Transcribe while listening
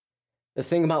The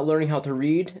thing about learning how to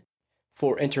read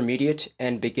for intermediate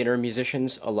and beginner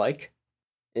musicians alike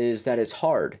is that it's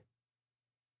hard,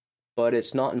 but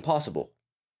it's not impossible.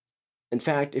 In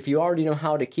fact, if you already know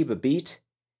how to keep a beat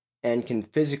and can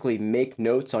physically make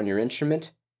notes on your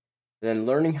instrument, then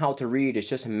learning how to read is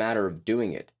just a matter of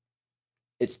doing it.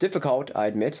 It's difficult, I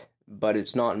admit, but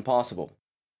it's not impossible.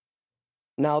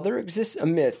 Now, there exists a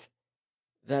myth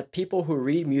that people who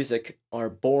read music are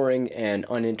boring and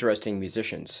uninteresting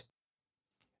musicians.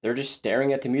 They're just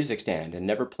staring at the music stand and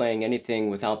never playing anything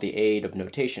without the aid of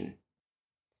notation.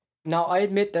 Now, I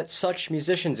admit that such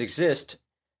musicians exist,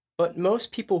 but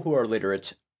most people who are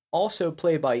literate also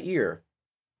play by ear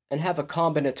and have a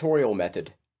combinatorial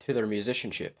method to their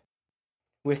musicianship,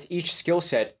 with each skill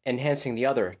set enhancing the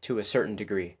other to a certain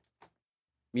degree.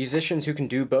 Musicians who can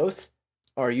do both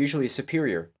are usually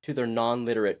superior to their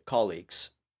non-literate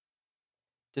colleagues.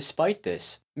 Despite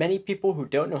this, many people who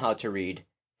don't know how to read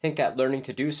think that learning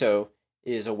to do so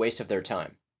is a waste of their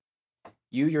time.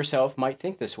 You yourself might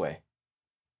think this way.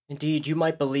 Indeed, you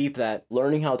might believe that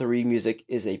learning how to read music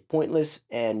is a pointless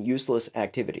and useless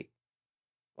activity.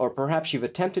 Or perhaps you've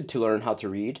attempted to learn how to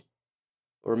read,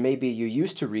 or maybe you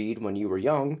used to read when you were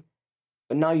young,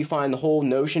 but now you find the whole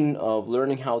notion of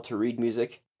learning how to read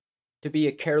music to be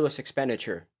a careless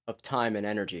expenditure of time and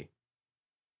energy.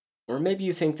 Or maybe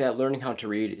you think that learning how to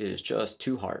read is just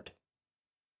too hard.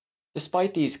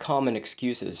 Despite these common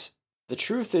excuses, the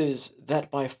truth is that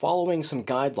by following some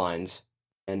guidelines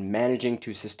and managing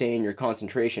to sustain your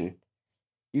concentration,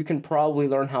 you can probably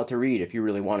learn how to read if you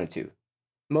really wanted to.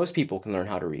 Most people can learn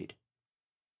how to read.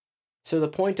 So the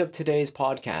point of today's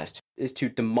podcast is to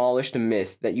demolish the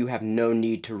myth that you have no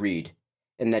need to read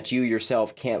and that you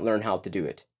yourself can't learn how to do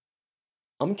it.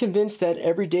 I'm convinced that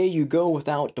every day you go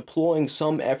without deploying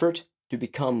some effort to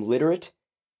become literate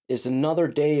is another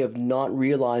day of not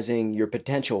realizing your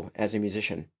potential as a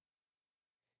musician.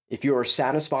 If you are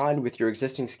satisfied with your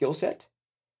existing skill set,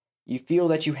 you feel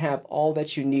that you have all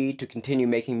that you need to continue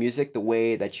making music the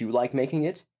way that you like making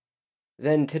it,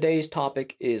 then today's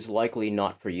topic is likely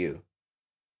not for you.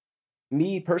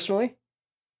 Me personally,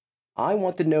 I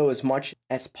want to know as much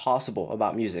as possible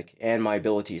about music and my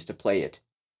abilities to play it.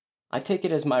 I take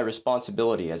it as my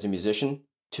responsibility as a musician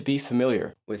to be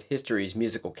familiar with history's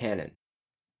musical canon.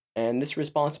 And this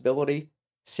responsibility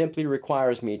simply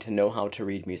requires me to know how to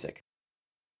read music.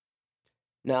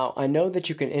 Now, I know that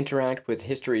you can interact with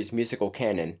history's musical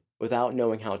canon without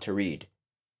knowing how to read.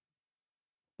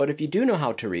 But if you do know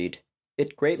how to read,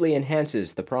 it greatly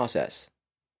enhances the process,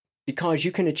 because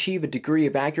you can achieve a degree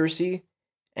of accuracy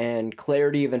and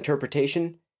clarity of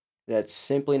interpretation that's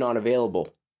simply not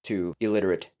available to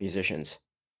illiterate musicians.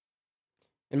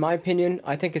 In my opinion,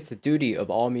 I think it's the duty of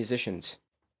all musicians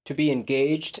to be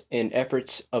engaged in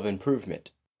efforts of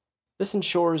improvement. This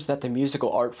ensures that the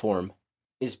musical art form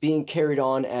is being carried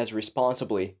on as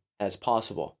responsibly as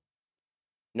possible.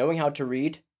 Knowing how to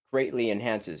read greatly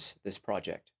enhances this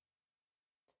project.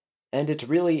 And it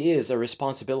really is a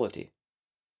responsibility.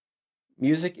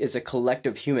 Music is a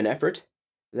collective human effort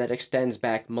that extends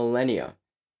back millennia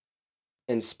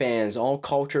and spans all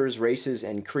cultures, races,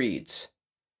 and creeds.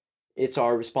 It's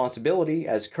our responsibility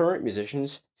as current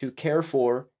musicians to care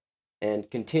for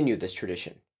and continue this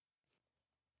tradition.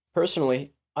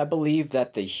 Personally, I believe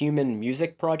that the Human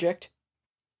Music Project,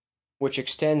 which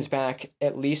extends back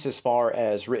at least as far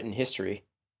as written history,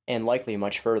 and likely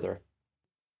much further,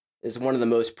 is one of the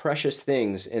most precious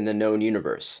things in the known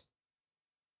universe.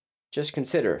 Just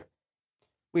consider,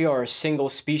 we are a single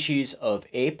species of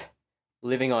ape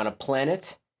living on a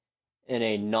planet in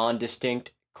a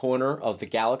non-distinct corner of the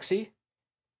galaxy,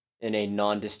 in a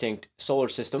non-distinct solar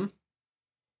system,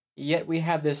 yet we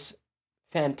have this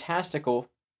fantastical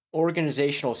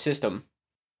organizational system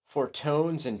for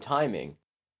tones and timing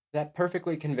that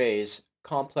perfectly conveys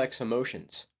complex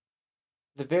emotions.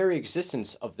 The very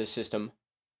existence of this system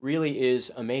really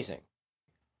is amazing,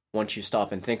 once you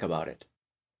stop and think about it.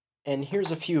 And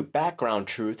here's a few background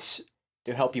truths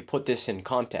to help you put this in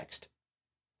context.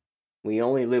 We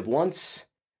only live once,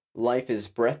 life is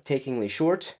breathtakingly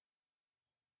short,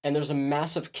 and there's a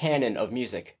massive canon of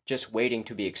music just waiting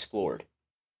to be explored.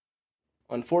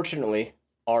 Unfortunately,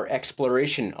 our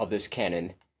exploration of this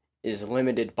canon is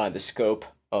limited by the scope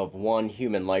of one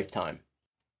human lifetime.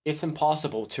 It's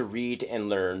impossible to read and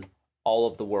learn all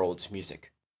of the world's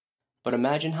music. But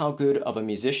imagine how good of a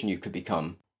musician you could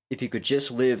become if you could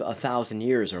just live 1,000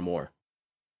 years or more.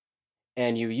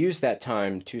 And you use that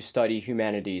time to study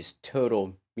humanity's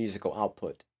total musical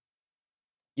output.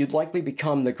 You'd likely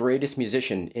become the greatest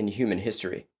musician in human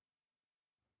history.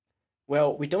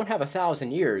 Well, we don't have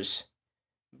 1,000 years,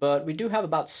 but we do have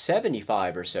about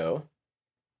 75 or so,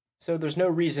 So there's no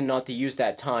reason not to use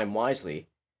that time wisely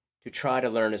to try to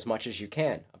learn as much as you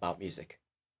can about music.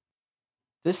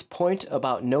 This point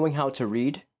about knowing how to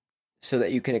read so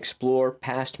that you can explore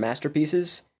past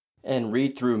masterpieces and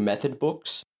read through method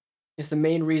books is the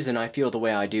main reason I feel the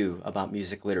way I do about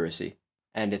music literacy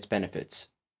and its benefits.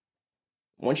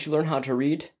 Once you learn how to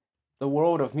read, the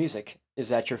world of music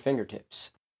is at your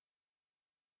fingertips.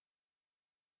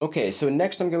 Okay, so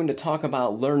next I'm going to talk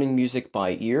about learning music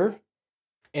by ear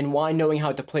and why knowing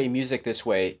how to play music this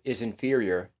way is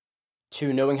inferior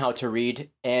to knowing how to read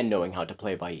and knowing how to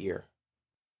play by ear,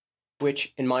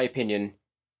 which, in my opinion,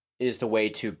 is the way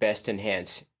to best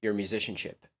enhance your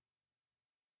musicianship.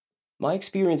 My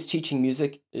experience teaching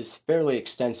music is fairly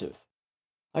extensive.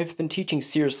 I've been teaching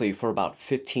seriously for about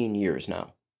 15 years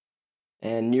now,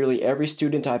 and nearly every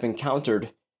student I've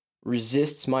encountered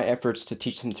resists my efforts to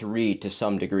teach them to read to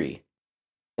some degree.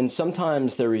 And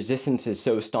sometimes their resistance is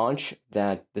so staunch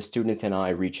that the student and I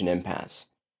reach an impasse.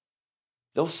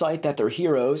 They'll cite that their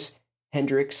heroes,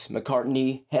 Hendrix,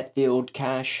 McCartney, Hetfield,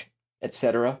 Cash,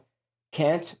 etc.,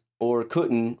 can't or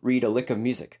couldn't read a lick of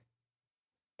music.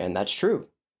 And that's true.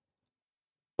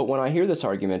 But when I hear this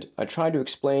argument, I try to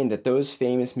explain that those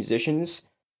famous musicians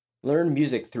learn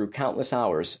music through countless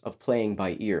hours of playing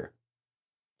by ear.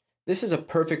 This is a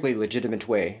perfectly legitimate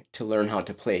way to learn how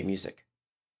to play music.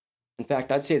 In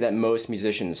fact, I'd say that most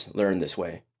musicians learn this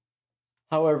way.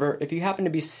 However, if you happen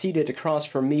to be seated across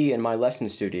from me in my lesson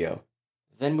studio,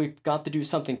 then we've got to do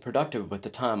something productive with the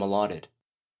time allotted.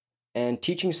 And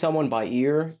teaching someone by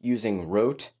ear using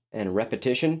rote and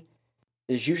repetition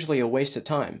is usually a waste of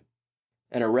time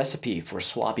and a recipe for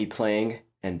sloppy playing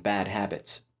and bad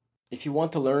habits. If you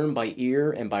want to learn by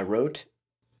ear and by rote,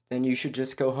 then you should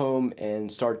just go home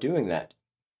and start doing that.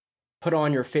 Put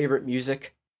on your favorite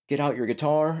music, get out your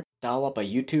guitar, dial up a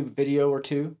YouTube video or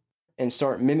two, and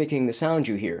start mimicking the sound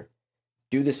you hear.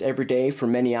 Do this every day for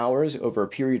many hours over a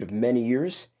period of many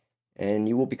years, and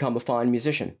you will become a fine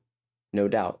musician, no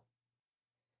doubt.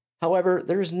 However,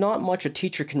 there's not much a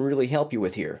teacher can really help you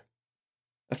with here.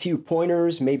 A few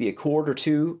pointers, maybe a chord or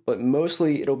two, but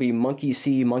mostly it'll be monkey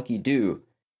see, monkey do,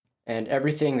 and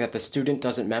everything that the student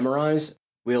doesn't memorize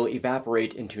will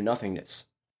evaporate into nothingness.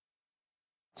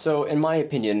 So, in my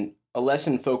opinion, a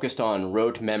lesson focused on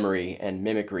rote memory and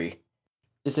mimicry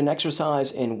is an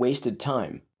exercise in wasted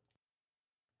time.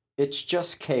 It's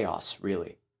just chaos,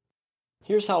 really.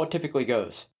 Here's how it typically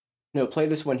goes. No, play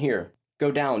this one here.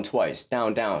 Go down twice,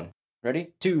 down, down.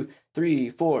 Ready? 2, 3,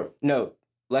 4. No,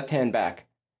 left hand back.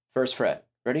 First fret.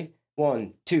 Ready?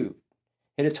 1, 2.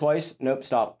 Hit it twice. Nope,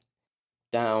 stop.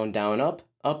 Down, down, up,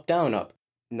 down, up.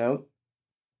 Nope.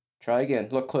 Try again.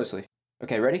 Look closely.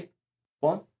 Okay, ready?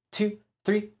 1, 2,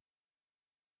 3.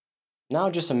 Now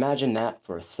just imagine that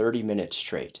for 30 minutes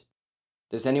straight.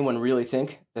 Does anyone really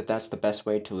think that that's the best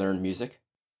way to learn music?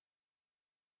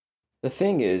 The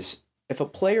thing is, if a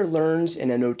player learns in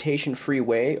a notation-free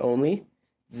way only,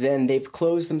 then they've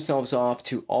closed themselves off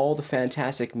to all the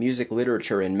fantastic music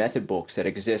literature and method books that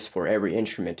exist for every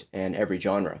instrument and every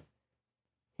genre.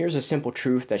 Here's a simple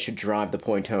truth that should drive the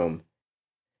point home.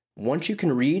 Once you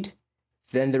can read,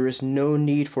 then there is no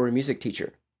need for a music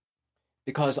teacher,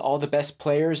 because all the best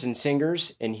players and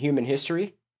singers in human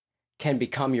history can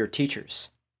become your teachers.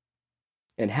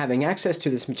 And having access to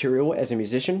this material as a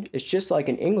musician is just like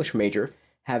an English major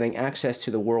having access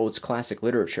to the world's classic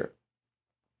literature.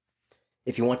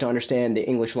 If you want to understand the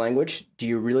English language, do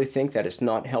you really think that it's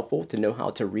not helpful to know how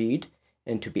to read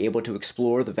and to be able to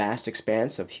explore the vast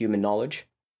expanse of human knowledge?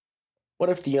 What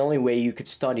if the only way you could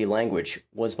study language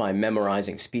was by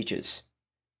memorizing speeches?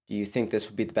 Do you think this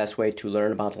would be the best way to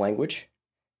learn about language?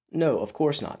 No, of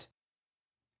course not.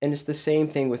 And it's the same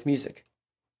thing with music.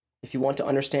 If you want to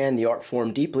understand the art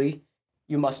form deeply,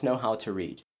 you must know how to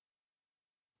read.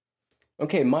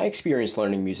 Okay, my experience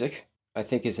learning music, I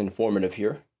think, is informative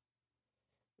here.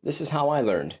 This is how I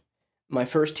learned. My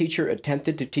first teacher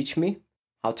attempted to teach me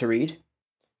how to read,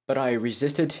 but I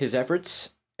resisted his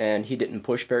efforts, and he didn't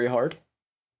push very hard.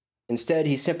 Instead,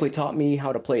 he simply taught me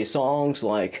how to play songs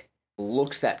like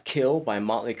Looks That Kill by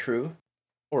Motley Crue,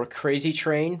 or Crazy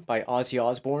Train by Ozzy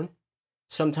Osbourne.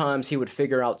 Sometimes he would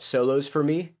figure out solos for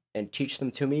me and teach them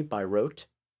to me by rote.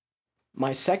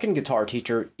 My second guitar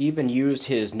teacher even used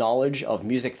his knowledge of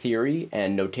music theory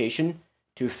and notation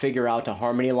to figure out a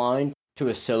harmony line to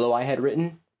a solo I had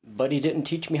written, but he didn't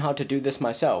teach me how to do this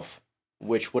myself,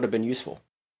 which would have been useful.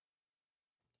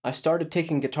 I started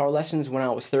taking guitar lessons when I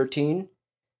was 13,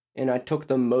 and I took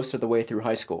them most of the way through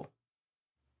high school.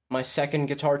 My second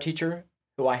guitar teacher,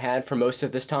 who I had for most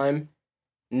of this time,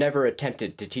 never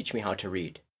attempted to teach me how to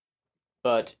read.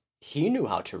 But he knew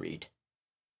how to read.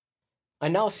 I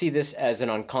now see this as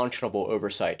an unconscionable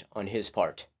oversight on his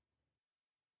part.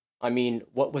 I mean,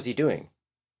 what was he doing?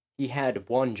 He had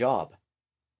one job.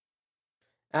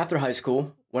 After high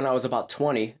school, when I was about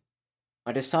 20,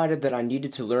 I decided that I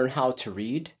needed to learn how to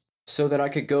read so that I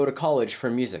could go to college for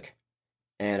music,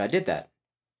 and I did that.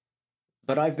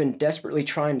 But I've been desperately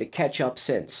trying to catch up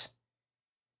since.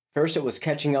 First, it was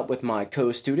catching up with my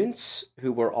co-students,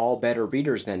 who were all better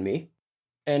readers than me,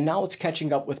 and now it's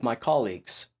catching up with my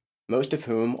colleagues, most of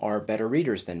whom are better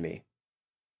readers than me.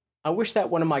 I wish that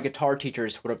one of my guitar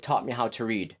teachers would have taught me how to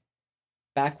read,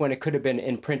 back when it could have been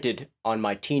imprinted on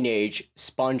my teenage,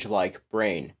 sponge-like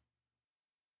brain.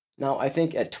 Now, I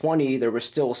think at 20 there was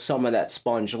still some of that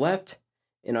sponge left,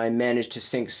 and I managed to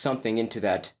sink something into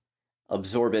that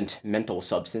absorbent mental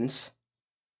substance.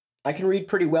 I can read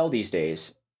pretty well these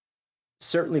days,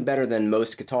 certainly better than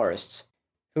most guitarists,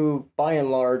 who, by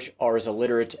and large, are as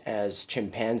illiterate as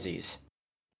chimpanzees.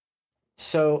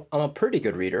 So, I'm a pretty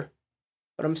good reader,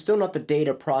 but I'm still not the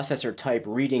data processor type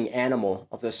reading animal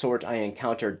of the sort I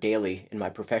encounter daily in my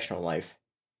professional life.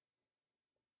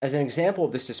 As an example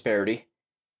of this disparity,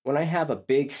 when I have a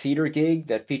big theater gig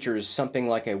that features something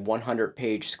like a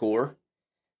 100-page score,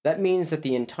 that means that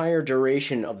the entire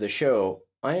duration of the show,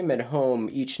 I am at home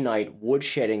each night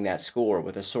woodshedding that score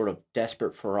with a sort of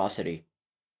desperate ferocity.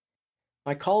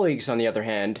 My colleagues, on the other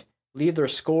hand, leave their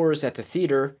scores at the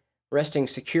theater resting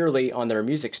securely on their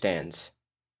music stands.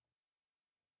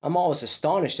 I'm always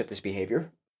astonished at this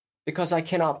behavior, because I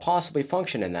cannot possibly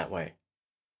function in that way.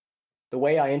 The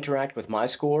way I interact with my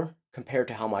score, compared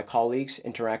to how my colleagues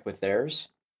interact with theirs,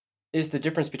 is the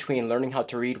difference between learning how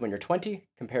to read when you're 20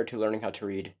 compared to learning how to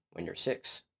read when you're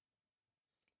 6.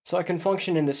 So I can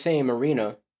function in the same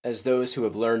arena as those who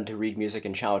have learned to read music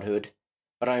in childhood,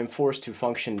 but I am forced to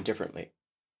function differently.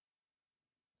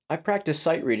 I practice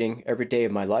sight reading every day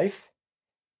of my life,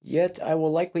 yet I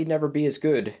will likely never be as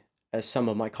good as some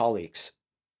of my colleagues.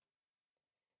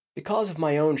 Because of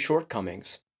my own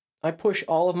shortcomings, I push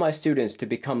all of my students to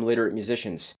become literate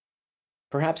musicians.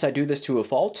 Perhaps I do this to a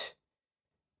fault,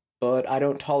 but I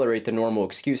don't tolerate the normal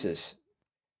excuses.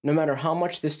 No matter how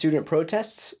much the student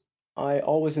protests, I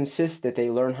always insist that they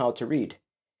learn how to read.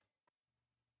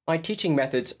 My teaching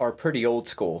methods are pretty old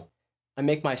school. I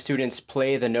make my students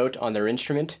play the note on their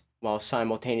instrument while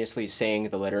simultaneously saying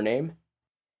the letter name,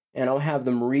 and I'll have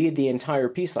them read the entire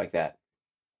piece like that,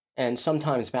 and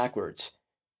sometimes backwards,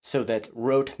 so that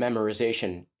rote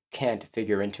memorization can't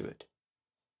figure into it.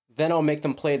 Then I'll make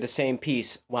them play the same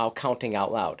piece while counting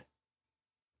out loud.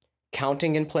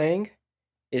 Counting and playing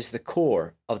is the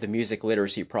core of the music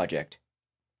literacy project.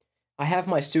 I have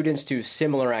my students do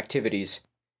similar activities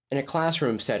in a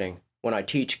classroom setting when I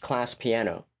teach class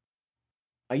piano.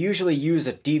 I usually use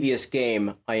a devious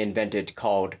game I invented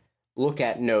called Look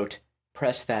at Note,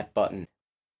 Press That Button,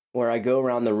 where I go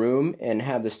around the room and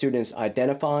have the students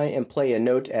identify and play a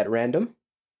note at random.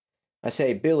 I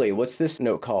say, Billy, what's this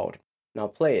note called? Now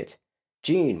play it.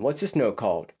 Gene, what's this note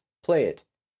called? Play it.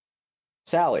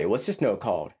 Sally, what's this note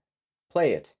called?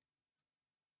 Play it.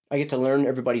 I get to learn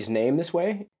everybody's name this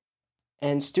way,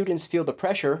 and students feel the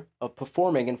pressure of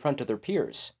performing in front of their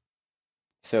peers.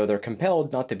 So they're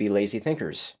compelled not to be lazy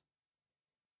thinkers.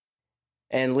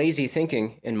 And lazy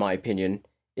thinking, in my opinion,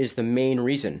 is the main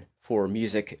reason for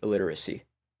music illiteracy.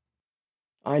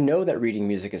 I know that reading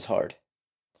music is hard.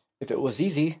 If it was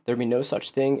easy, there'd be no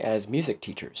such thing as music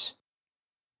teachers.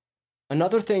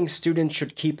 Another thing students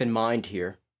should keep in mind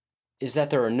here is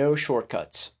that there are no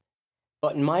shortcuts.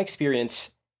 But in my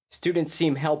experience, students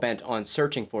seem hell-bent on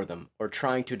searching for them or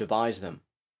trying to devise them,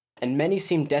 and many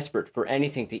seem desperate for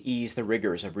anything to ease the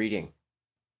rigors of reading.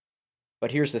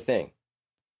 But here's the thing.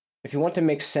 If you want to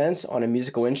make sense on a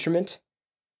musical instrument,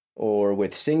 or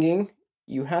with singing,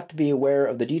 you have to be aware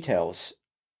of the details.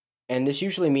 And this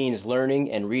usually means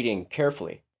learning and reading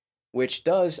carefully, which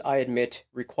does, I admit,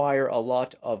 require a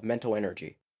lot of mental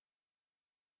energy.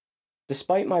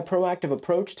 Despite my proactive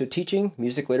approach to teaching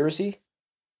music literacy,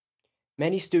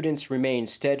 many students remain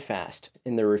steadfast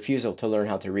in their refusal to learn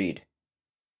how to read,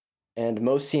 and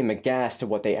most seem aghast at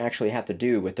what they actually have to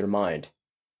do with their mind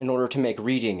in order to make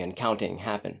reading and counting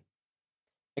happen.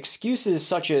 Excuses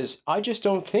such as, I just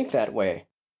don't think that way,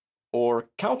 or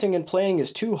counting and playing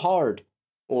is too hard,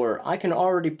 or I can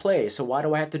already play, so why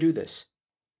do I have to do this,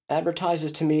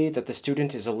 advertises to me that the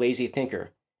student is a lazy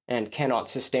thinker and cannot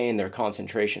sustain their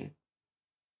concentration.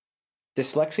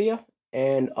 Dyslexia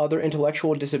and other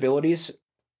intellectual disabilities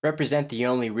represent the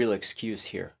only real excuse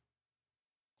here.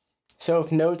 So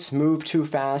if notes move too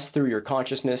fast through your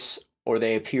consciousness or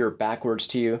they appear backwards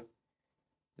to you,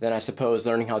 then I suppose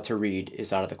learning how to read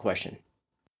is out of the question.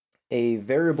 A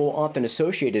variable often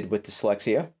associated with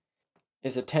dyslexia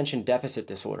is attention deficit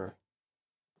disorder,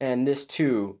 and this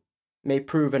too may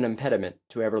prove an impediment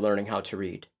to ever learning how to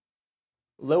read.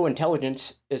 Low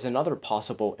intelligence is another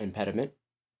possible impediment.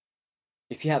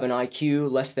 If you have an IQ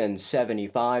less than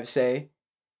 75, say,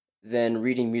 then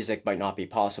reading music might not be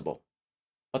possible.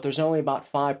 But there's only about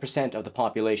 5% of the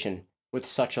population with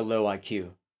such a low IQ.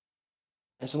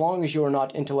 As long as you are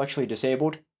not intellectually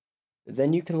disabled,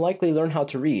 then you can likely learn how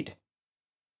to read.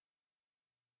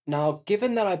 Now,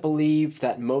 given that I believe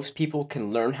that most people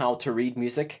can learn how to read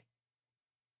music,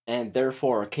 and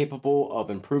therefore are capable of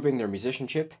improving their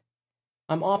musicianship,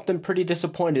 I'm often pretty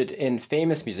disappointed in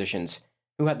famous musicians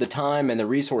who have the time and the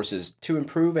resources to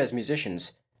improve as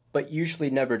musicians, but usually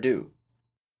never do.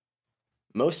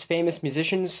 Most famous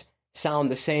musicians sound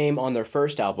the same on their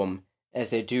first album as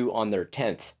they do on their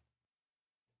 10th.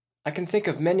 I can think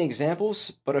of many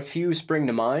examples, but a few spring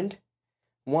to mind.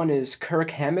 One is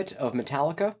Kirk Hammett of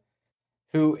Metallica,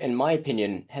 who, in my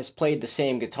opinion, has played the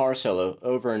same guitar solo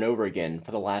over and over again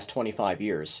for the last 25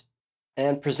 years.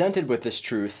 And presented with this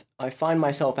truth, I find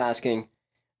myself asking,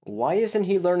 why isn't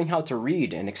he learning how to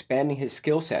read and expanding his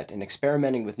skill set and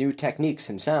experimenting with new techniques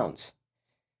and sounds?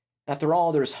 After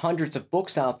all, there's hundreds of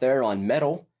books out there on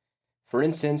metal. For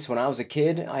instance, when I was a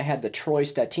kid, I had the Troy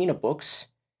Statina books.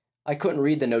 I couldn't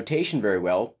read the notation very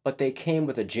well, but they came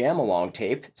with a jam-along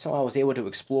tape, so I was able to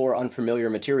explore unfamiliar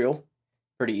material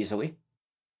pretty easily.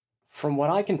 From what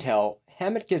I can tell,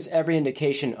 Hammett gives every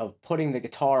indication of putting the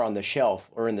guitar on the shelf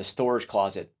or in the storage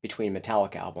closet between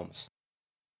Metallica albums.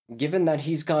 Given that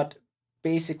he's got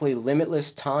basically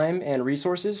limitless time and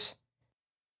resources,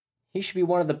 he should be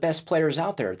one of the best players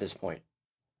out there at this point.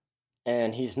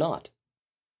 And he's not.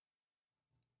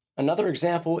 Another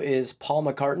example is Paul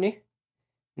McCartney.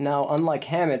 Now, unlike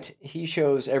Hammett, he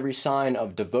shows every sign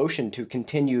of devotion to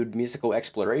continued musical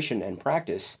exploration and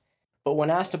practice, but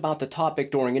when asked about the topic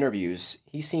during interviews,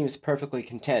 he seems perfectly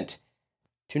content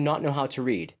to not know how to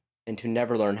read and to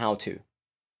never learn how to.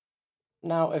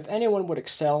 Now, if anyone would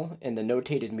excel in the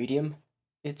notated medium,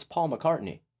 it's Paul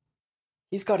McCartney.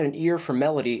 He's got an ear for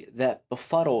melody that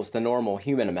befuddles the normal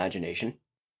human imagination,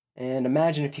 and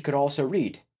imagine if he could also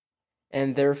read,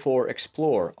 and therefore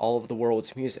explore all of the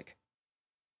world's music.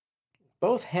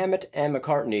 Both Hammett and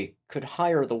McCartney could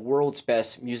hire the world's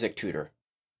best music tutor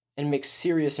and make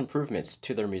serious improvements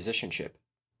to their musicianship.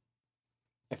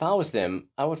 If I was them,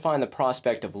 I would find the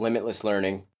prospect of limitless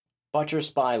learning,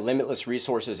 buttressed by limitless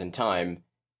resources and time,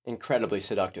 incredibly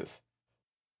seductive.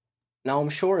 Now, I'm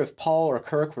sure if Paul or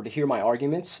Kirk were to hear my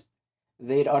arguments,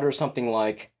 they'd utter something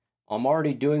like, "I'm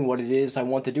already doing what it is I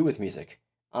want to do with music.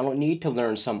 I don't need to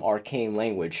learn some arcane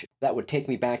language that would take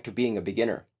me back to being a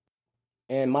beginner."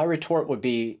 And my retort would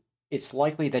be, it's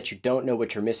likely that you don't know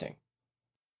what you're missing.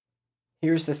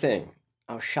 Here's the thing,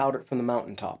 I'll shout it from the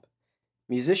mountaintop.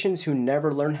 Musicians who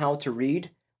never learn how to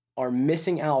read are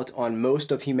missing out on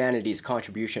most of humanity's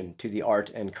contribution to the art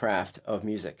and craft of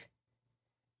music.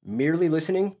 Merely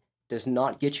listening does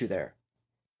not get you there.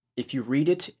 If you read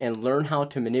it and learn how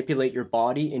to manipulate your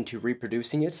body into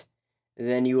reproducing it,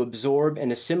 then you absorb and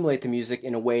assimilate the music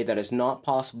in a way that is not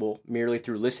possible merely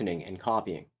through listening and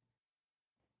copying.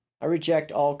 I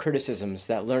reject all criticisms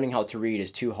that learning how to read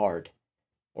is too hard,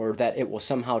 or that it will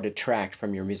somehow detract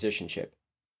from your musicianship.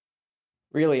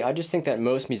 Really, I just think that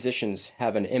most musicians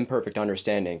have an imperfect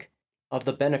understanding of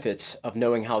the benefits of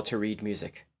knowing how to read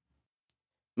music.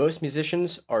 Most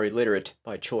musicians are illiterate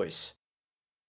by choice.